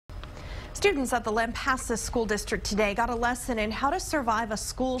Students at the Lampasas School District today got a lesson in how to survive a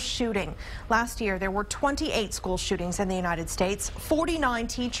school shooting. Last year, there were 28 school shootings in the United States. 49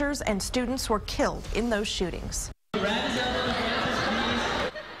 teachers and students were killed in those shootings.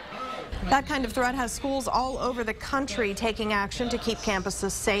 That kind of threat has schools all over the country taking action to keep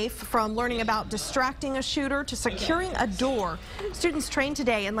campuses safe. From learning about distracting a shooter to securing a door, students trained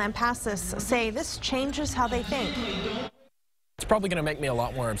today in Lampasas say this changes how they think. It's probably going to make me a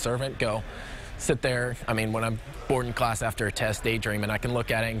lot more observant, sit there, when I'm bored in class after a test, daydreaming, I can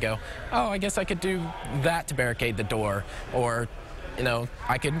look at it and go, oh, I guess I could do that to barricade the door, or,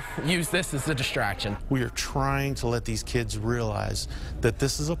 I could use this as a distraction. We are trying to let these kids realize that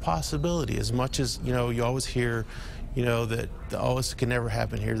this is a possibility. As much as, you always hear, that, oh, this could never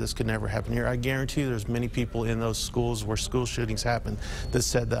happen here, this could never happen here. I guarantee you there's many people in those schools where school shootings happen that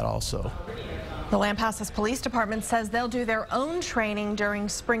said that also. The Lampasas Police Department says they'll do their own training during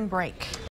spring break.